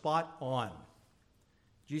 descriptions are spot on.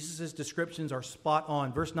 Jesus' descriptions are spot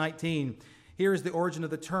on. Verse 19, here is the origin of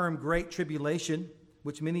the term Great Tribulation,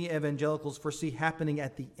 which many evangelicals foresee happening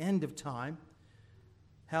at the end of time.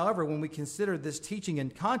 However, when we consider this teaching in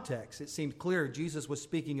context, it seems clear Jesus was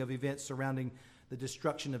speaking of events surrounding the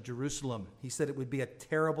destruction of Jerusalem. He said it would be a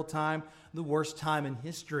terrible time, the worst time in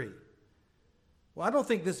history. Well, I don't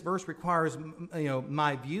think this verse requires,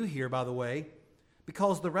 my view here, by the way,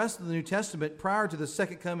 because the rest of the New Testament, prior to the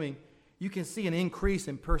second coming, you can see an increase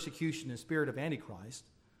in persecution and spirit of Antichrist.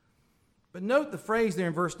 But note the phrase there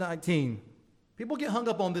in verse 19. People get hung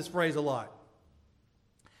up on this phrase a lot.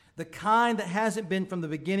 The kind that hasn't been from the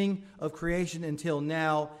beginning of creation until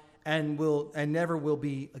now and never will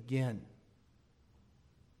be again.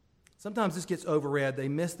 Sometimes this gets overread. They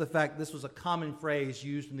miss the fact this was a common phrase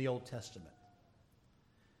used in the Old Testament.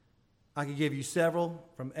 I could give you several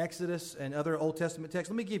from Exodus and other Old Testament texts.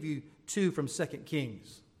 Let me give you two from 2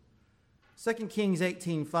 Kings. 2 Kings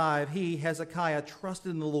 18:5, he, Hezekiah,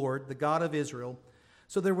 trusted in the Lord, the God of Israel.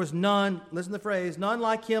 So there was none, listen to the phrase, none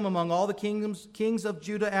like him among all the kings of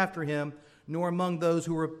Judah after him, nor among those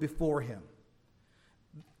who were before him.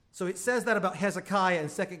 So it says that about Hezekiah in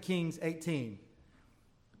 2 Kings 18.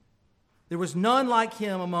 There was none like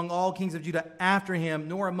him among all kings of Judah after him,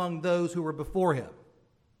 nor among those who were before him.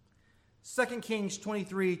 2 Kings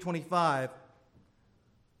 23:25,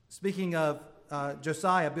 speaking of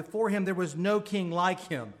Josiah, before him there was no king like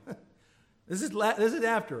him. This is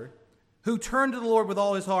after. Who turned to the Lord with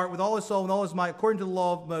all his heart, with all his soul, and all his might, according to the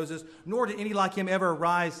law of Moses, nor did any like him ever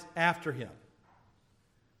arise after him.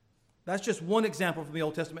 That's just one example from the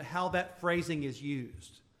Old Testament, how that phrasing is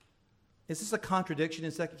used. Is this a contradiction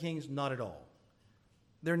in 2 Kings? Not at all.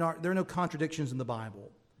 There are no contradictions in the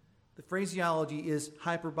Bible. The phraseology is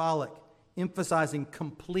hyperbolic, emphasizing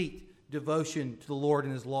complete devotion to the Lord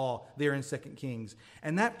and his law there in 2 Kings.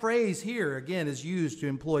 And that phrase here, again, is used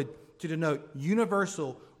to denote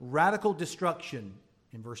universal, radical destruction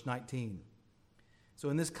in verse 19. So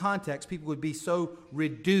in this context, people would be so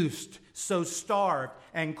reduced, so starved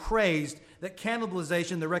and crazed that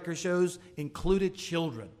cannibalization, the record shows, included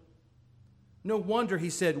children. No wonder he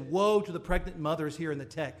said, woe to the pregnant mothers here in the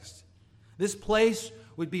text. This place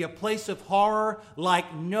would be a place of horror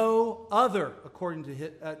like no other, according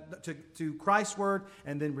to Christ's word,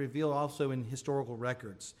 and then revealed also in historical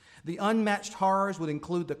records. The unmatched horrors would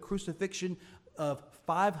include the crucifixion of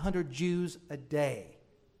 500 Jews a day.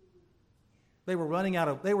 They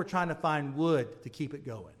were trying to find wood to keep it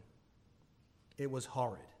going. It was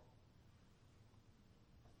horrid.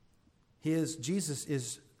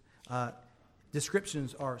 Jesus'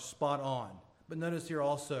 descriptions are spot on. But notice here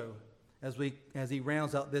also, as he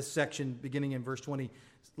rounds out this section beginning in verse 20,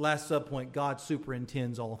 last subpoint, God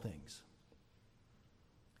superintends all things.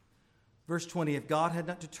 Verse 20, if God had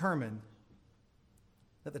not determined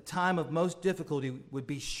that the time of most difficulty would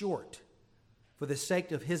be short for the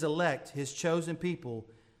sake of his elect, his chosen people,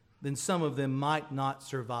 then some of them might not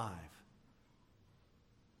survive.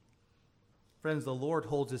 Friends, the Lord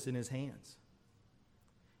holds us in his hands.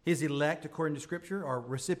 His elect, according to Scripture, are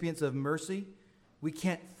recipients of mercy. We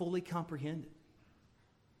can't fully comprehend it.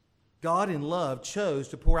 God in love chose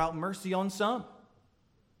to pour out mercy on some.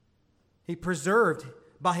 He preserved,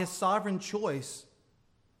 by his sovereign choice,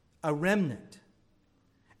 a remnant.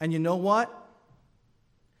 And you know what?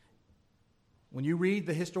 When you read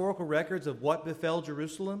the historical records of what befell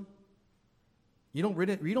Jerusalem, you don't read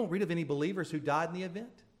of any believers who died in the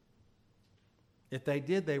event. If they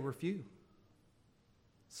did, they were few.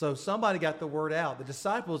 So somebody got the word out. The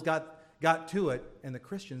disciples got to it, and the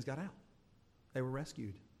Christians got out. They were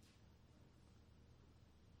rescued.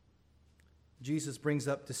 Jesus brings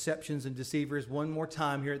up deceptions and deceivers one more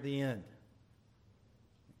time here at the end.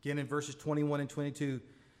 Again in verses 21 and 22,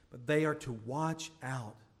 but they are to watch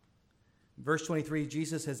out. Verse 23,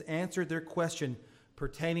 Jesus has answered their question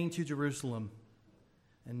pertaining to Jerusalem.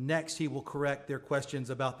 And next he will correct their questions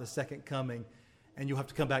about the second coming. And you'll have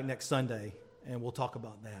to come back next Sunday and we'll talk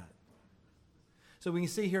about that. So we can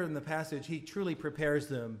see here in the passage, he truly prepares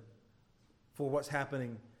them for what's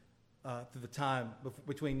happening through the time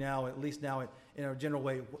between now, at least now in a general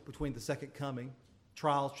way, between the second coming,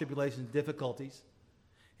 trials, tribulations, difficulties.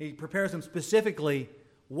 He prepares them specifically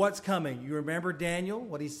what's coming. You remember Daniel,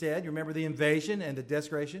 what he said. You remember the invasion and the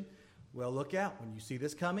desecration. Well, look out. When you see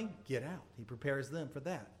this coming, get out. He prepares them for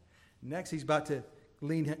that. Next, he's about to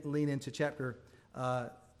lean into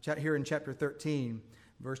here in chapter 13,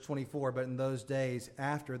 verse 24. But in those days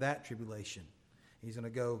after that tribulation, he's going to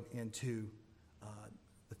go into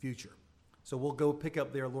the future. So we'll go pick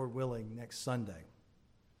up there, Lord willing, next Sunday.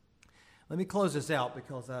 Let me close this out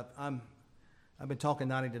because I've been talking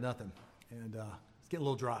 90 to nothing, and it's getting a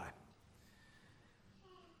little dry.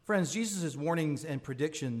 Friends, Jesus' warnings and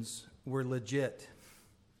predictions were legit.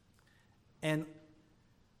 And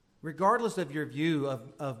regardless of your view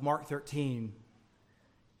of Mark 13,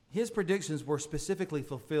 his predictions were specifically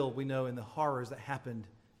fulfilled, we know, in the horrors that happened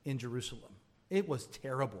in Jerusalem. It was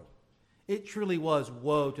terrible. It truly was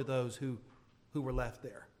woe to those who were left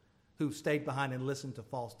there, who stayed behind and listened to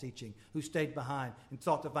false teaching, who stayed behind and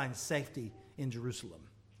sought to find safety in Jerusalem.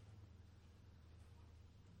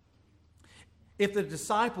 If the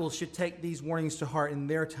disciples should take these warnings to heart in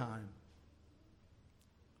their time,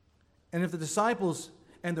 and if the disciples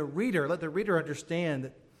and the reader, let the reader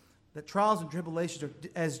understand that trials and tribulations are,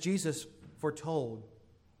 as Jesus foretold,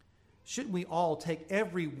 shouldn't we all take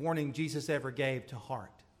every warning Jesus ever gave to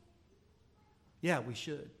heart? Yeah, we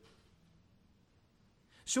should.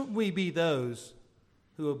 Shouldn't we be those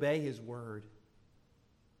who obey his word?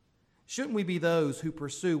 Shouldn't we be those who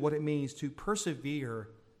pursue what it means to persevere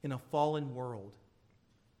in a fallen world?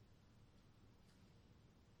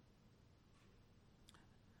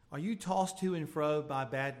 Are you tossed to and fro by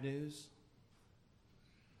bad news?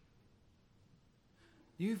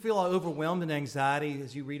 Do you feel overwhelmed in anxiety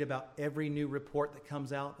as you read about every new report that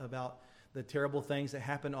comes out about the terrible things that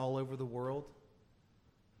happen all over the world?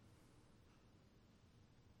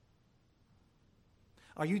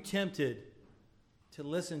 Are you tempted to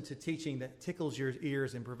listen to teaching that tickles your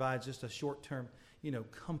ears and provides just a short-term,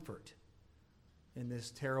 comfort in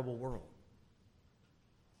this terrible world?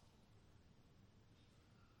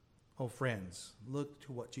 Oh, friends, look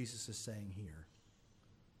to what Jesus is saying here.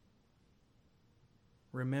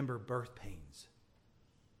 Remember birth pains.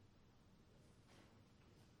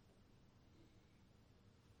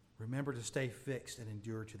 Remember to stay fixed and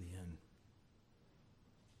endure to the end.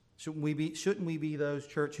 Shouldn't we be those,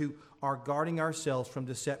 church, who are guarding ourselves from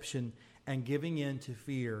deception and giving in to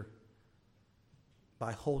fear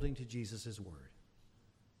by holding to Jesus' word?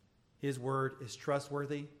 His word is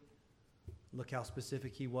trustworthy. Look how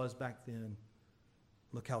specific he was back then.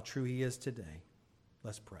 Look how true he is today.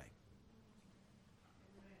 Let's pray.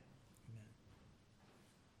 Amen.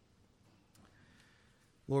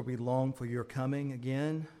 Lord, we long for your coming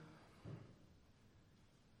again.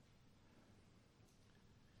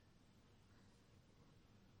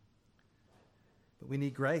 But we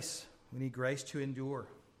need grace. We need grace to endure.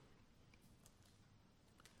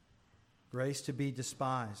 Grace to be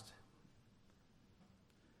despised.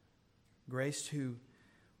 Grace to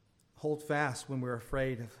hold fast when we're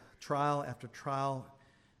afraid of trial after trial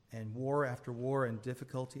and war after war and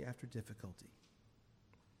difficulty after difficulty.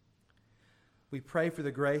 We pray for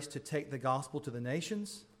the grace to take the gospel to the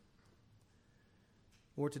nations,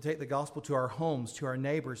 or to take the gospel to our homes, to our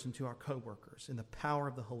neighbors, and to our co-workers in the power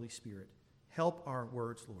of the Holy Spirit. Help our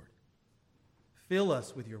words, Lord. Fill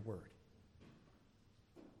us with your word.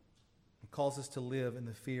 And cause us to live in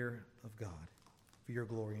the fear of God for your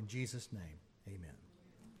glory. In Jesus' name, amen.